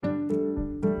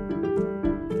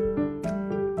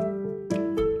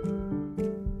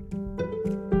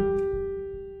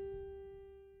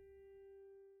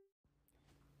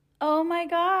my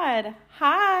God.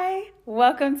 Hi.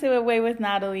 Welcome to Away with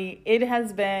Natalie. It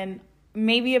has been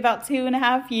maybe about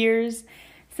 2.5 years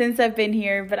since I've been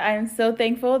here, but I am so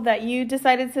thankful that you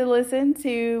decided to listen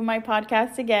to my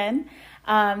podcast again.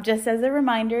 Just as a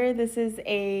reminder, this is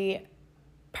a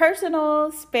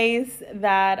personal space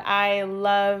that I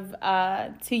love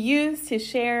to use to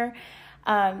share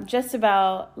just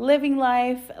about living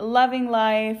life, loving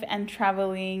life, and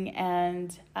traveling.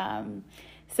 And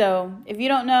so if you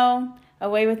don't know,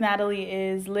 Away with Natalie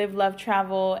is live, love,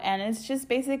 travel, and it's just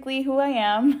basically who I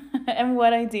am and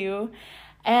what I do.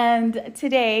 And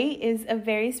today is a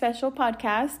very special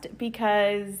podcast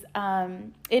because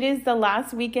it is the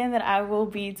last weekend that I will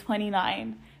be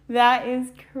 29. That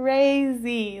is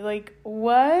crazy. Like,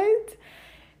 what?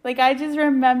 Like, I just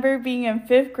remember being in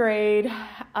 5th grade.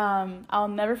 I'll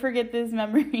never forget this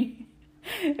memory.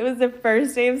 It was the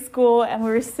first day of school, and we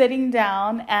were sitting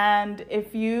down, and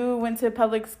if you went to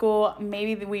public school,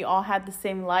 maybe we all had the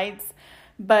same lights,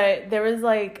 but there was,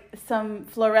 like, some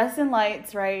fluorescent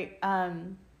lights, right?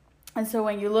 And so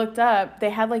when you looked up, they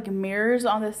had, like, mirrors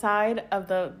on the side of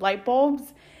the light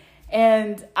bulbs,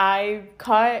 and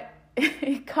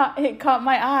it caught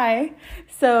my eye.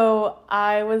 So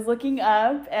I was looking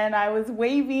up and I was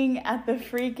waving at the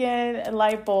freaking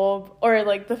light bulb, or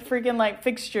like the freaking light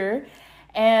fixture.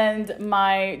 And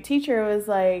my teacher was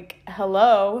like,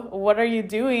 "Hello, what are you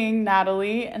doing,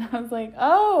 Natalie?" And I was like,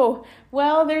 "Oh,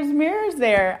 well, there's mirrors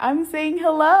there. I'm saying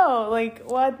hello." Like,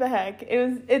 what the heck?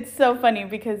 It's so funny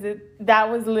because that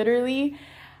was literally,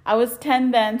 I was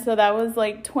 10 then, so that was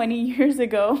like 20 years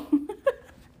ago.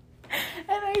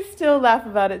 And I still laugh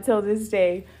about it till this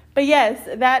day. But yes,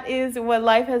 that is what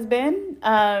life has been.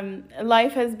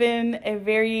 Life has been a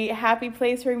very happy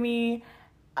place for me.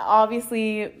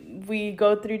 Obviously, we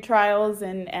go through trials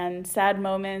and sad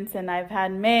moments, and I've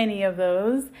had many of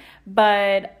those.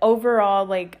 But overall,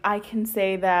 like, I can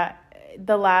say that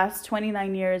the last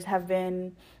 29 years have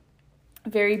been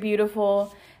very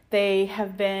beautiful. They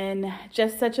have been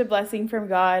just such a blessing from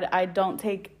God. I don't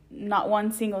take not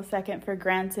one single second for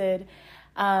granted.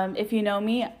 If you know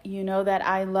me, you know that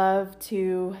I love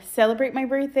to celebrate my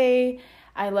birthday.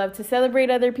 I love to celebrate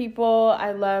other people.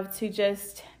 I love to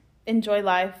just enjoy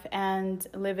life and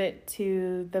live it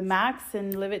to the max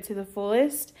and live it to the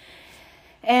fullest.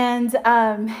 And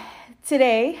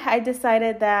today I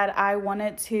decided that I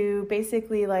wanted to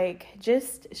basically like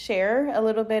just share a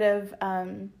little bit of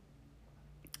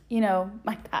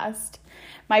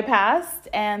my past,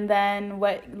 and then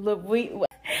what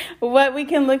we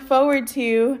can look forward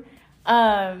to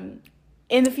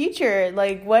in the future.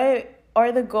 Like, what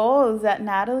are the goals that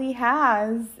Natalie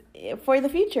has for the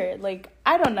future? Like,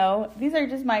 I don't know. These are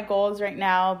just my goals right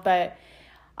now, but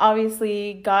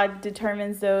obviously God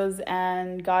determines those,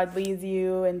 and God leads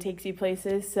you and takes you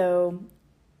places, so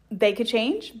they could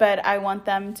change, but I want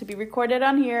them to be recorded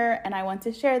on here, and I want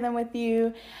to share them with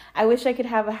you. I wish I could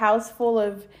have a house full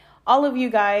of all of you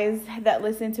guys that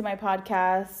listen to my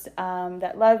podcast,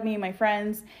 that love me, my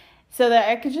friends, so that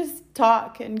I could just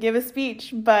talk and give a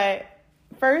speech. But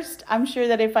first, I'm sure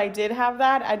that if I did have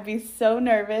that, I'd be so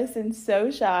nervous and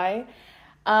so shy.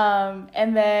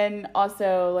 And then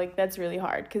also, like, that's really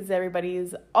hard because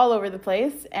everybody's all over the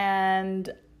place,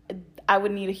 and I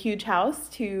would need a huge house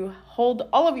to hold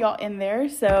all of y'all in there.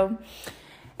 So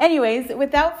anyways,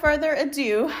 without further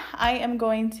ado, I am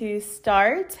going to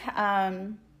start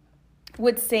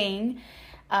with saying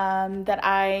that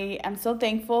I am so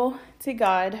thankful to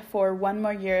God for one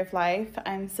more year of life.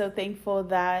 I'm so thankful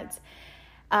that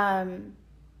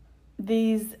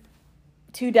these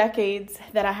 2 decades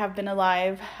that I have been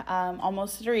alive,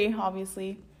 almost 3,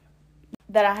 obviously,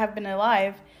 that I have been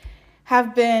alive,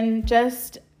 have been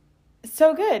just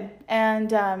so good.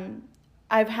 And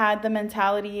I've had the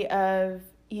mentality of,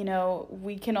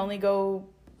 we can only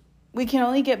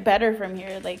get better from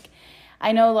here. Like,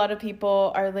 I know a lot of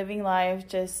people are living life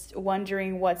just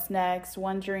wondering what's next,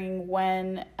 wondering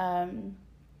when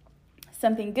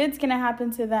something good's gonna happen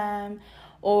to them,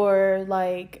 or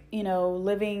like,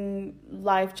 living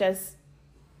life just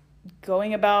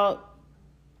going about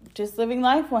just living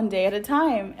life one day at a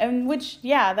time. And which,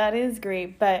 yeah, that is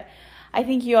great, but I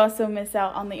think you also miss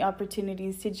out on the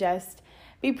opportunities to just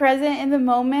be present in the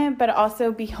moment, but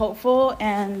also be hopeful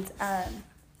and,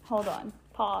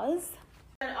 pause.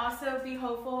 But also be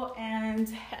hopeful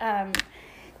and,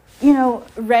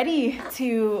 ready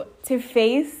to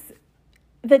face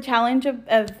the challenge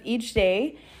of each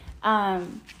day,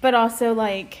 but also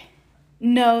like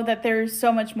know that there's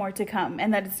so much more to come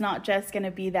and that it's not just going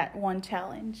to be that one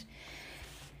challenge.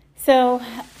 So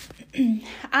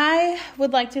I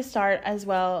would like to start as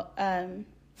well. I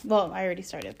already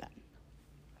started that.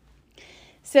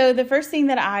 So the first thing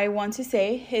that I want to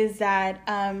say is that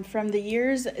from the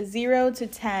years 0 to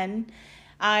 10,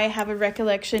 I have a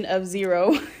recollection of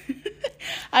 0.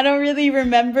 I don't really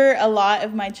remember a lot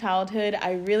of my childhood.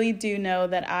 I really do know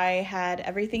that I had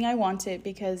everything I wanted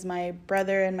because my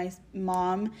brother and my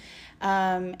mom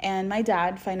and my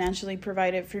dad financially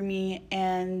provided for me,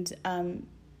 and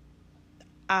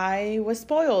I was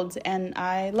spoiled and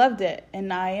I loved it,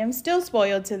 and I am still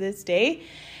spoiled to this day.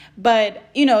 But,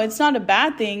 it's not a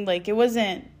bad thing. Like, I was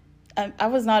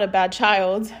not a bad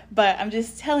child, but I'm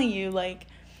just telling you, like,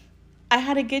 I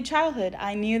had a good childhood.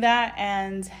 I knew that,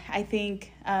 and I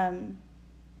think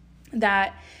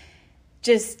that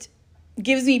just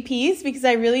gives me peace because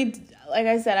I really, like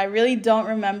I said, I really don't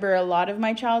remember a lot of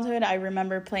my childhood. I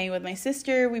remember playing with my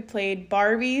sister. We played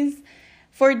Barbies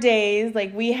for days.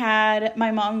 Like,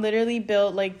 my mom literally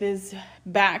built like this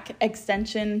back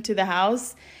extension to the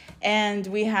house, and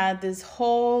we had this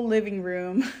whole living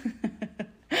room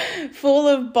full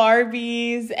of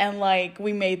Barbies, and like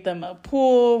we made them a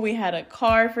pool. We had a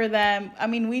car for them. I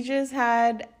mean, we just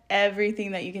had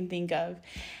everything that you can think of.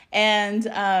 And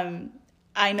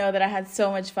I know that I had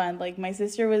so much fun. Like, my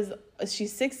sister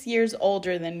she's 6 years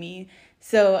older than me.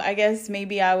 So I guess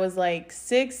maybe I was like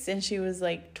 6 and she was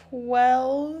like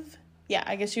 12. Yeah,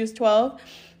 I guess she was 12.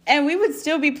 And we would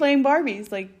still be playing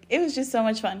Barbies. Like, it was just so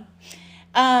much fun.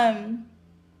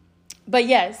 But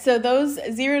yeah, so those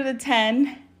 0 to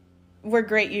 10 were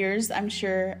great years. I'm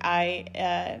sure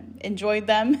I enjoyed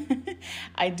them.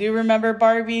 I do remember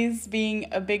Barbies being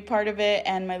a big part of it,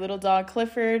 and my little dog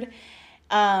Clifford.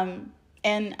 And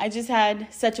I just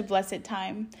had such a blessed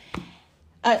time,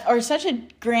 or such a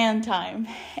grand time.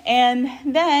 And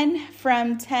then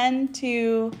from 10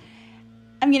 to,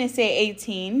 I'm going to say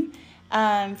 18,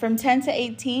 from 10 to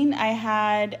 18, I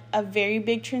had a very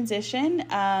big transition.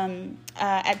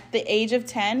 At the age of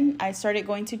 10, I started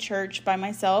going to church by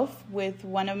myself with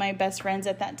one of my best friends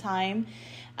at that time.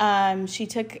 She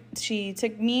took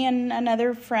me and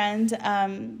another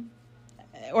friend,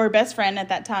 or best friend at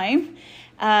that time,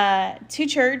 to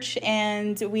church,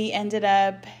 and we ended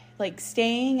up like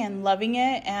staying and loving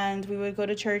it. And we would go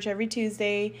to church every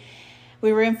Tuesday.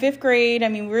 We were in 5th grade. I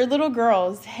mean, we were little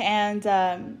girls, and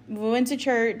we went to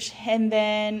church. And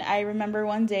then I remember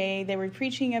one day they were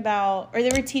teaching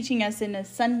us in a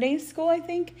Sunday school, I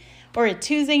think, or a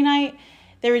Tuesday night.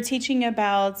 They were teaching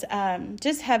about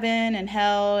just heaven and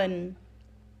hell, and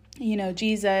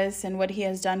Jesus and what he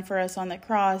has done for us on the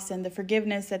cross, and the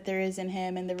forgiveness that there is in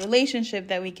him, and the relationship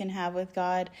that we can have with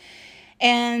God.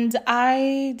 And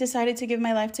I decided to give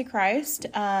my life to Christ,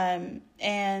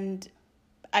 and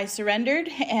I surrendered,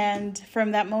 and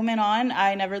from that moment on,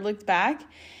 I never looked back.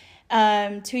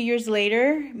 2 years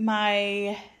later,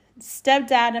 my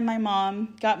stepdad and my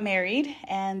mom got married,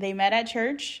 and they met at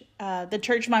church. The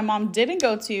church my mom didn't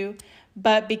go to,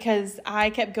 but because I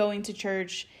kept going to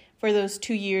church for those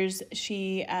 2 years,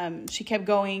 she kept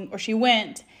going, or she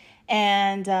went,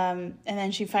 and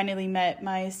then she finally met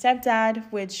my stepdad,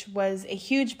 which was a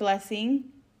huge blessing.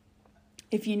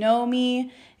 If you know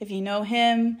me, if you know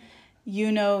him,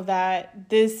 you know that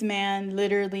this man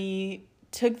literally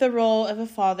took the role of a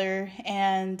father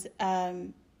and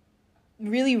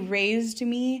really raised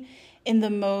me in the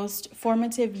most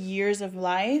formative years of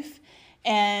life,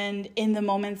 and in the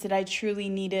moments that I truly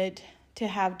needed to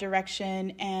have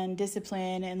direction and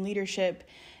discipline and leadership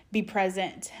be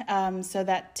present, so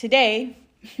that today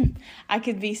I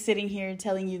could be sitting here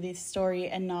telling you this story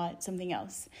and not something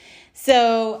else.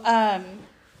 So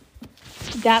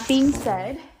that being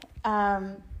said,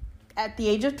 at the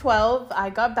age of 12, I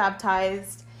got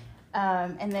baptized,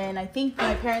 and then I think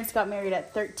my parents got married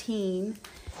at 13.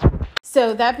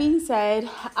 So that being said,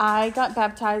 I got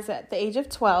baptized at the age of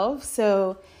 12.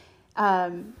 So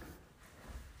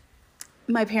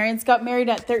my parents got married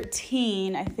at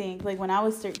 13, I think, like when I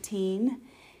was 13.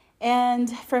 And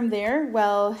from there,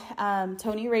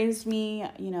 Tony raised me,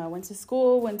 went to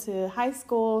school, went to high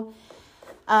school.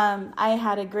 I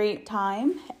had a great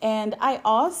time. And I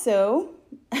also,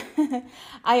 that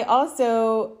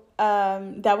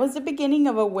was the beginning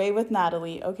of A Way with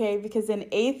Natalie, okay? Because in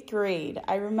 8th grade,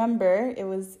 I remember it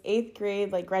was 8th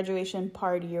grade, like graduation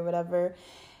party or whatever.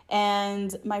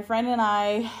 And my friend and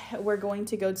I were going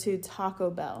to go to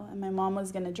Taco Bell, and my mom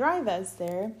was going to drive us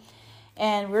there.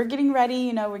 And we're getting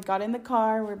ready, we got in the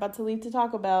car, we're about to leave to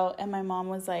Taco Bell, and my mom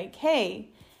was like, "Hey,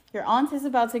 your aunt is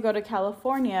about to go to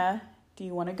California. Do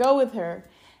you want to go with her?"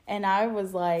 And I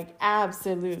was like,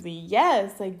 absolutely,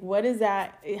 yes. Like, what is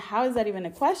that? How is that even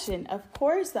a question? Of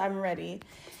course I'm ready.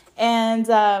 And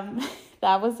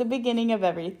that was the beginning of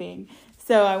everything.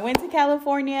 So I went to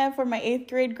California for my 8th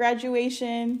grade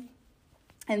graduation.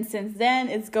 And since then,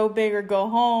 it's go big or go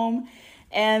home.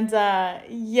 And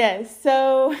yes,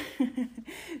 so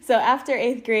so after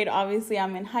 8th grade, obviously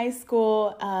I'm in high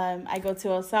school. I go to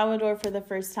El Salvador for the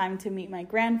first time to meet my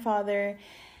grandfather.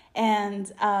 And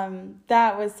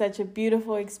that was such a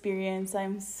beautiful experience.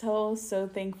 I'm so, so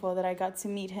thankful that I got to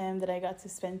meet him, that I got to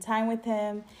spend time with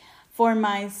him. For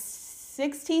my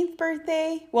 16th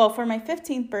birthday, well, for my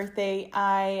 15th birthday,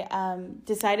 I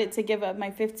decided to give up my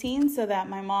 15 so that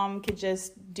my mom could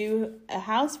just do a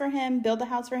house for him, build a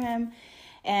house for him,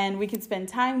 and we could spend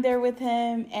time there with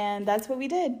him. And that's what we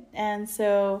did. And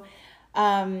so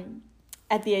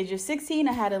at the age of 16,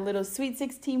 I had a little sweet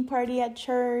 16 party at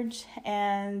church.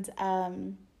 And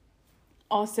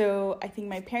also, I think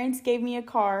my parents gave me a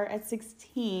car at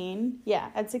 16. Yeah,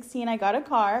 at 16, I got a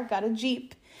car, got a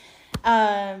Jeep.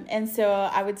 And so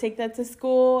I would take that to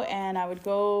school, and I would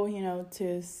go,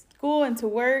 to school and to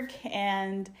work.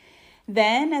 And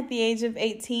then at the age of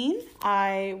 18,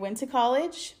 I went to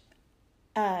college.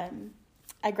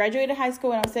 I graduated high school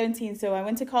when I was 17, so I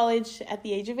went to college at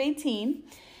the age of 18.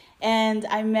 And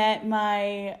I met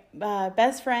my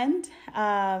best friend.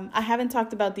 I haven't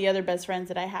talked about the other best friends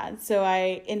that I had. So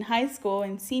in high school,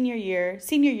 in senior year,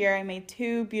 I made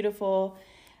 2 beautiful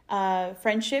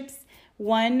friendships.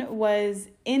 One was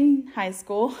in high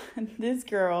school. This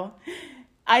girl,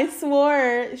 I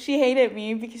swore she hated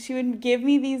me because she would give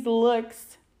me these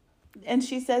looks. And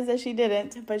she says that she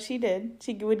didn't, but she did.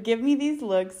 She would give me these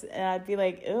looks, and I'd be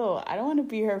like, ew, I don't want to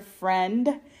be her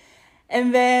friend.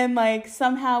 And then,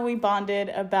 somehow we bonded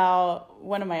about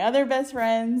one of my other best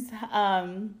friends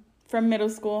from middle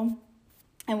school.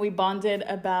 And we bonded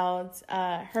about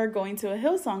her going to a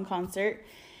Hillsong concert.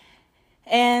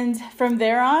 And from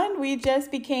there on, we just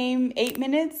became 8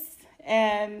 minutes.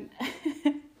 And,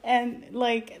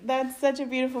 that's such a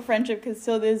beautiful friendship because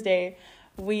till this day,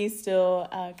 we still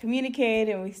communicate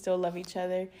and we still love each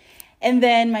other. And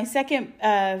then my second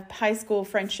high school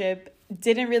friendship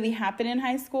didn't really happen in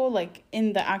high school,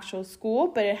 in the actual school,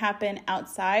 but it happened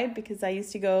outside because I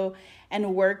used to go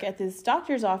and work at this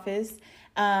doctor's office.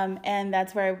 And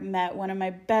that's where I met one of my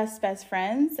best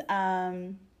friends.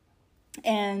 And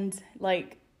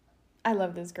I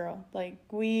love this girl.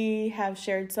 We have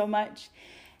shared so much.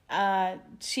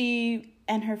 She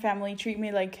and her family treat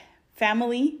me like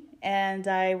family, and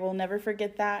I will never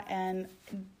forget that. And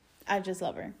I just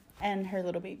love her and her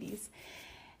little babies.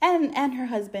 And her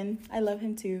husband. I love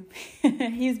him too.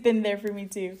 He's been there for me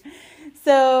too.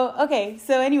 So, okay.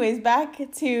 So anyways, back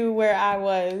to where I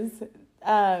was.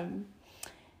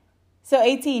 So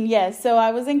 18, yes. So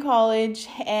I was in college,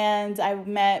 and I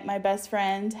met my best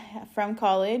friend from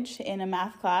college in a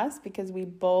math class because we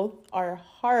both are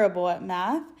horrible at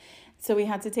math. So we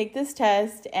had to take this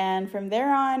test, and from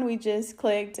there on, we just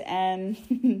clicked, and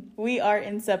we are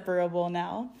inseparable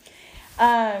now.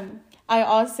 I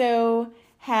also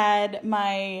had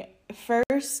my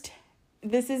first,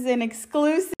 this is an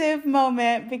exclusive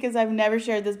moment because I've never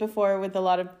shared this before with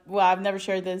I've never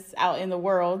shared this out in the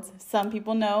world. Some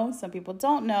people know, some people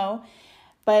don't know.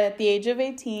 But at the age of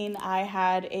 18, I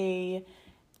had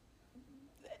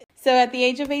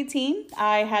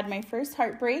my first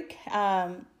heartbreak,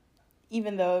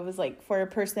 even though it was for a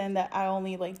person that I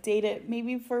only dated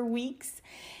maybe for weeks.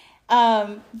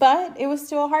 But it was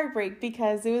still a heartbreak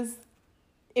because it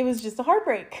was just a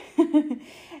heartbreak.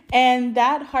 And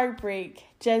that heartbreak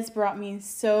just brought me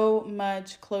so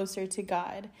much closer to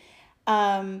God.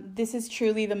 This is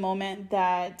truly the moment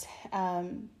that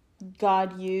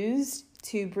God used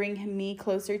to bring me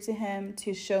closer to him,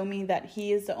 to show me that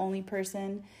he is the only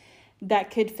person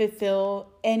that could fulfill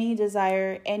any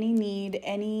desire, any need,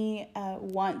 any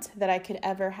want that I could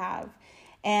ever have.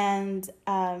 And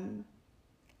I'm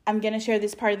going to share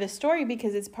this part of the story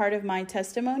because it's part of my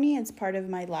testimony. It's part of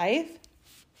my life.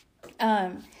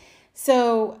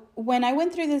 So when I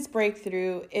went through this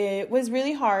breakthrough, it was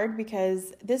really hard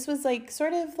because this was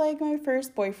sort of my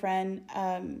first boyfriend.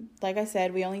 Like I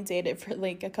said, we only dated for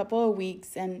a couple of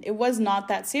weeks, and it was not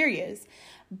that serious.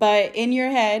 But in your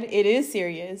head, it is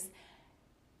serious.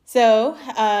 So,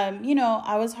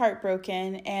 I was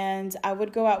heartbroken, and I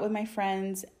would go out with my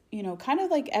friends, kind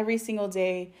of every single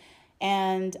day.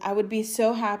 And I would be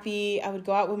so happy. I would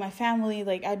go out with my family.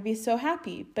 I'd be so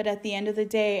happy. But at the end of the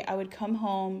day, I would come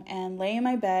home and lay in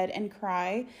my bed and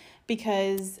cry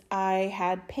because I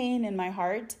had pain in my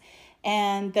heart.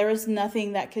 And there was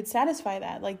nothing that could satisfy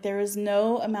that. There was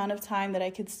no amount of time that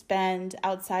I could spend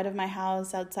outside of my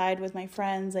house, outside with my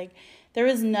friends. There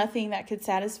was nothing that could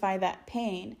satisfy that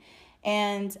pain.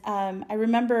 And I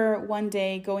remember one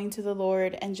day going to the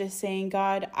Lord and just saying,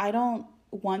 God, I don't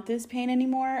want this pain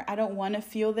anymore. I don't want to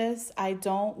feel this. I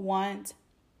don't want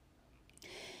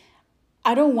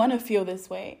I don't want to feel this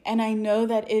way. And I know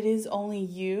that it is only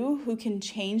you who can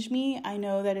change me. I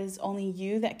know that it is only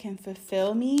you that can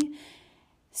fulfill me.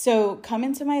 So come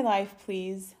into my life,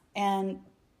 please, and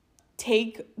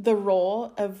take the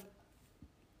role of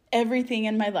everything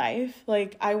in my life.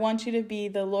 Like, I want you to be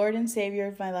the Lord and Savior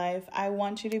of my life. I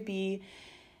want you to be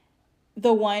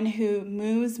the one who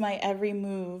moves my every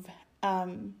move.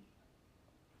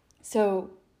 So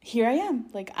here I am.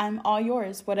 Like, I'm all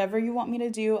yours. Whatever you want me to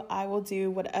do, I will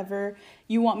do. Whatever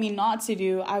you want me not to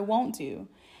do, I won't do.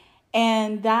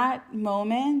 And that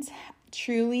moment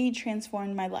truly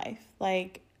transformed my life.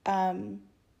 Like,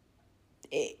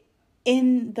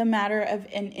 in the matter of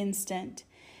an instant,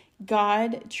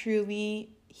 God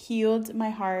truly healed my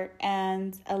heart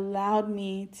and allowed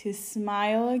me to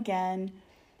smile again,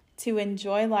 to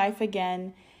enjoy life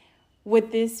again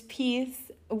with this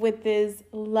peace, with this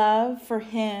love for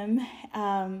him,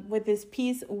 with this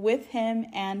peace with him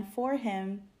and for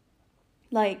him.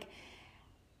 Like,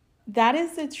 that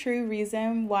is the true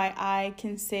reason why I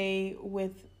can say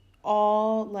with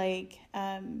all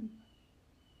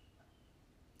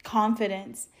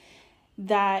confidence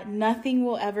that nothing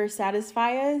will ever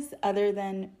satisfy us other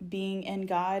than being in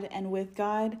God and with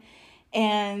God.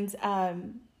 And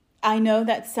I know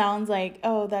that sounds like,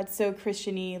 oh, that's so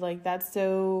Christian-y, like that's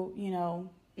so,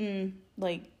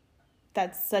 like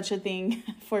that's such a thing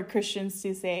for Christians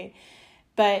to say.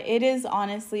 But it is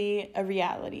honestly a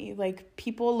reality. Like,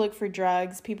 people look for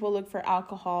drugs, people look for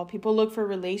alcohol, people look for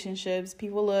relationships,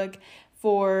 people look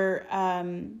for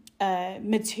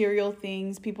material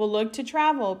things, people look to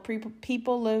travel,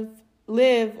 people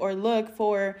live or look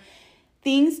for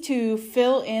things to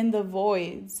fill in the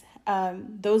voids,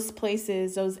 those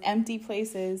places, those empty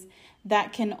places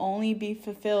that can only be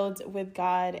fulfilled with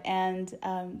God, and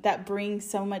that brings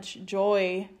so much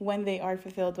joy when they are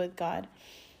fulfilled with God.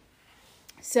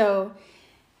 So,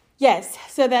 yes,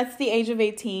 so that's the age of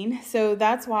 18. So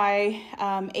that's why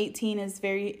 18 is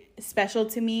very special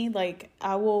to me. Like,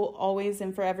 I will always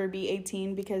and forever be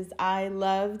 18 because I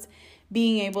loved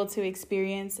being able to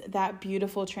experience that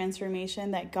beautiful transformation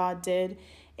that God did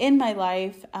in my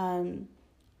life.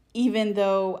 Even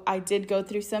though I did go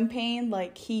through some pain,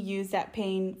 like, he used that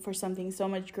pain for something so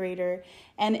much greater.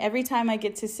 And every time I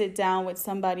get to sit down with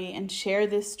somebody and share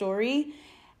this story,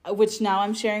 which now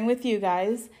I'm sharing with you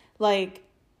guys, like,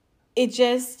 it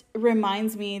just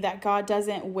reminds me that God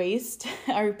doesn't waste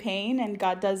our pain, and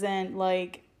God doesn't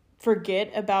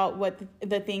forget about what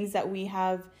the things that we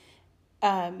have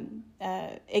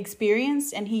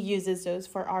experienced, and he uses those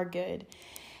for our good.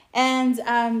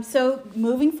 And so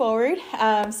moving forward,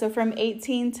 so from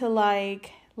 18 to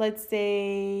let's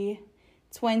say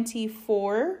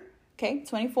 24,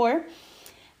 24,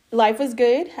 life was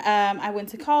good. I went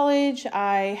to college.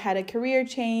 I had a career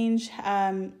change,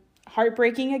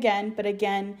 heartbreaking again, but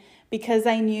again, because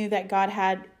I knew that God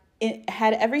had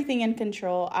everything in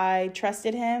control, I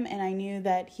trusted him, and I knew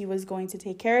that he was going to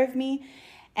take care of me,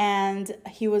 and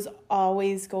he was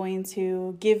always going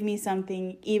to give me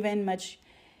something even much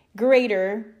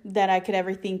greater that I could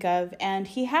ever think of, and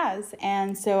he has.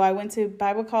 And so I went to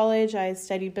Bible college. I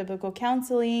studied biblical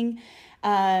counseling.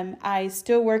 I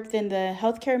still worked in the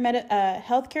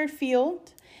healthcare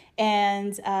field.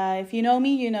 And if you know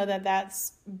me, you know that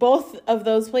that's both of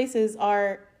those places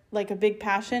are like a big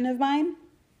passion of mine.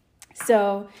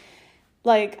 So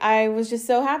I was just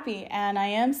so happy, and I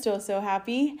am still so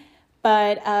happy.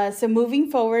 But so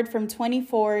moving forward from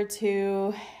 24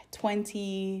 to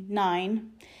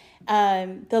 29,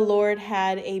 the Lord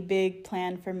had a big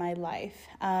plan for my life.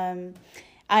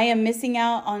 I am missing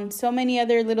out on so many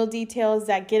other little details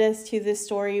that get us to this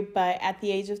story, but at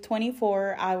the age of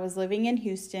 24, I was living in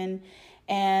Houston,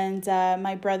 and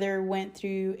my brother went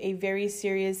through a very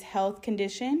serious health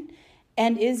condition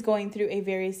and is going through a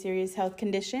very serious health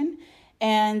condition.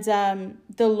 And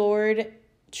the Lord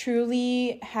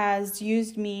truly has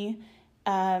used me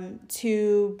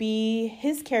to be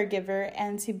his caregiver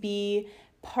and to be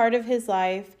part of his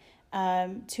life,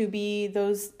 to be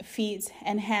those feet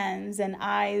and hands and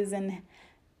eyes and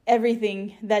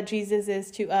everything that Jesus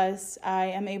is to us. I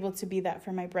am able to be that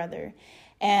for my brother.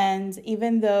 And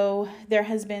even though there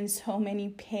has been so many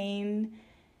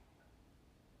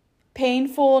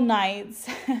painful nights,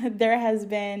 there has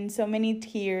been so many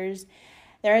tears,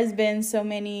 there has been so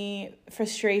many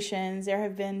frustrations, there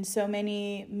have been so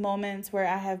many moments where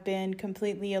I have been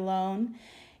completely alone,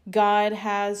 God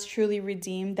has truly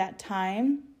redeemed that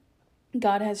time.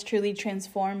 God has truly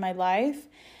transformed my life.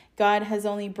 God has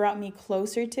only brought me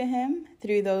closer to him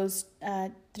through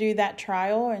that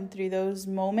trial and through those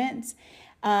moments.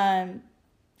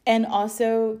 And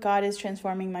also, God is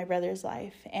transforming my brother's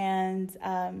life. And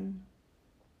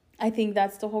I think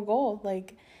that's the whole goal.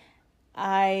 Like,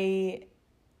 I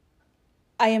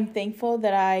am thankful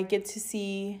that I get to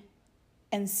see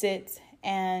and sit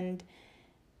and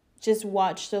just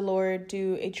watch the Lord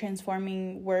do a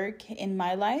transforming work in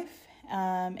my life,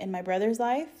 in my brother's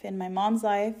life, in my mom's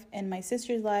life, in my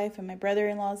sister's life, in my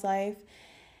brother-in-law's life.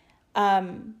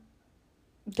 God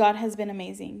has been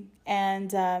amazing.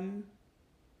 And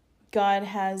God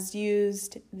has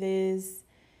used this,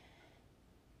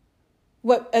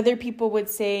 what other people would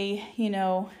say,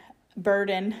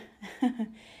 burden.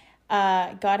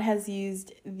 God has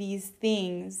used these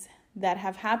things that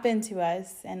have happened to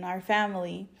us and our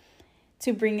family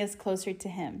to bring us closer to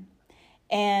Him.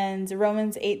 And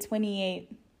Romans 8:28,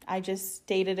 I just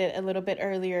stated it a little bit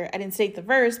earlier. I didn't state the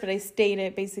verse, but I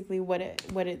stated basically what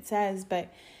it says.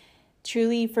 But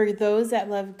truly, for those that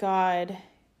love God,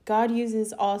 God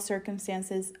uses all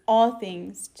circumstances, all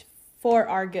things for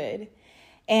our good.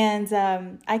 And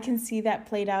I can see that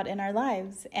played out in our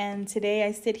lives. And today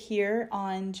I sit here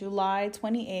on July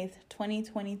 28th,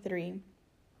 2023,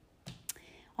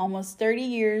 almost 30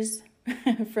 years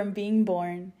from being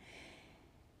born,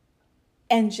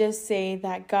 and just say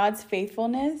that God's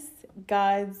faithfulness,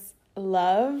 God's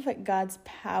love, God's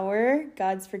power,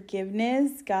 God's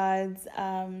forgiveness, God's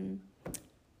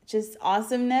just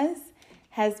awesomeness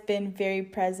has been very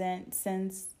present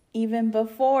since even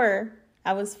before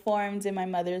I was formed in my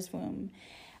mother's womb.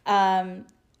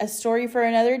 A story for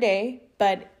another day,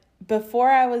 but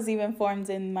before I was even formed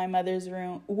in my mother's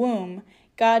womb,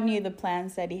 God knew the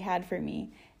plans that He had for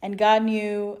me. And God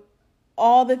knew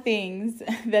all the things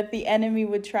that the enemy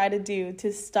would try to do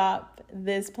to stop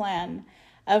this plan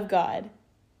of God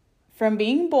from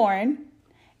being born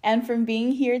and from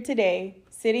being here today,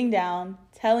 sitting down,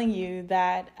 telling you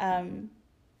that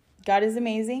God is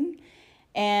amazing,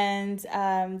 and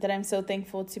that I'm so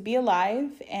thankful to be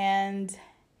alive, and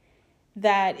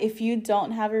that if you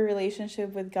don't have a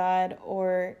relationship with God,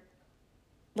 or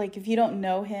like if you don't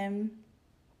know Him,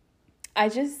 I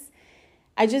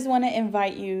just want to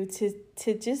invite you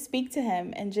to just speak to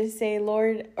Him and just say,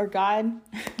 Lord or God,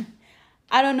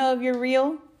 I don't know if you're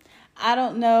real. I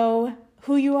don't know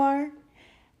who you are,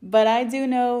 but I do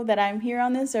know that I'm here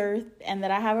on this earth and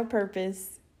that I have a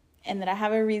purpose and that I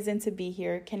have a reason to be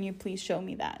here. Can you please show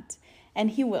me that?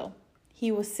 And He will.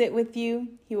 He will sit with you.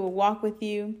 He will walk with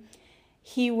you.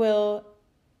 He will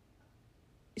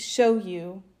show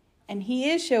you, and He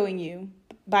is showing you.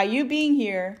 By you being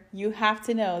here, you have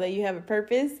to know that you have a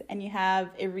purpose and you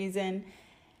have a reason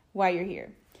why you're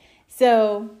here.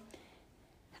 So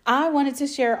I wanted to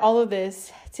share all of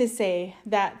this to say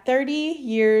that 30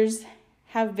 years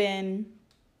have been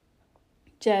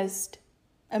just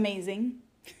amazing.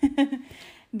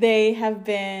 They have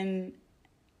been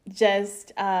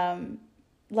just I'm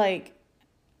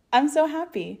so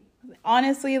happy.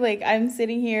 Honestly, I'm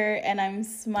sitting here and I'm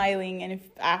smiling, and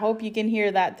I hope you can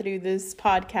hear that through this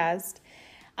podcast.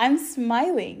 I'm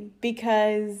smiling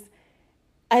because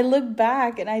I look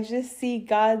back and I just see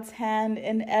God's hand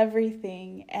in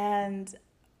everything, and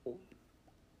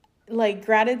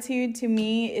gratitude to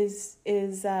me is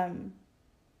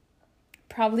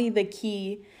probably the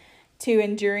key to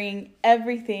enduring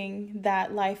everything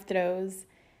that life throws.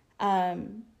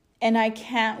 And I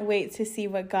can't wait to see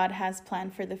what God has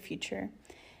planned for the future.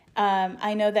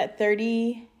 I know that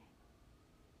 30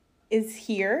 is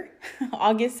here,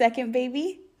 August 2nd,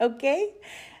 baby. Okay.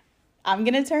 I'm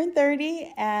going to turn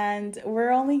 30 and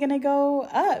we're only going to go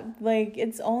up.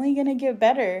 It's only going to get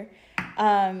better.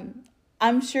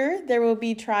 I'm sure there will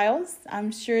be trials.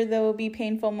 I'm sure there will be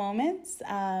painful moments,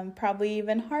 probably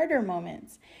even harder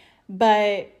moments.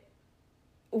 But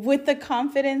with the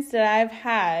confidence that I've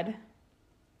had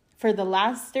for the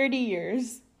last 30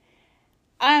 years,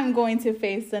 I'm going to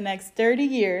face the next 30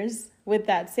 years with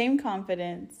that same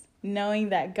confidence, knowing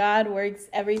that God works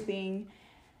everything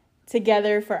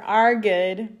together for our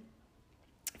good,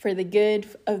 for the good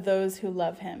of those who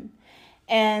love Him.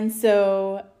 And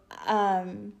so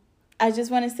I just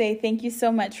want to say thank you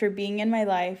so much for being in my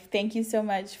life. Thank you so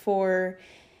much for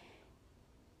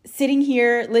sitting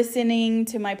here, listening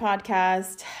to my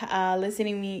podcast,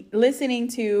 listening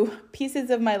to pieces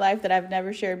of my life that I've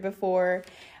never shared before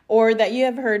or that you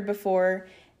have heard before.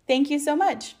 Thank you so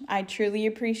much. I truly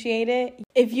appreciate it.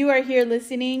 If you are here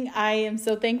listening, I am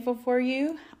so thankful for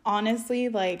you. Honestly,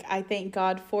 I thank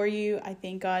God for you. I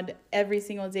thank God every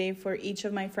single day for each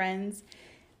of my friends,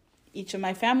 each of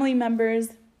my family members.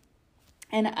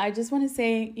 And I just want to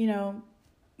say,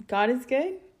 God is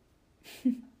good.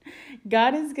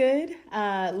 God is good.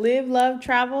 Live, love,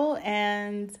 travel,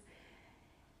 and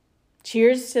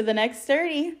cheers to the next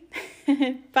 30.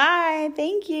 Bye.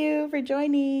 Thank you for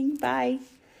joining. Bye.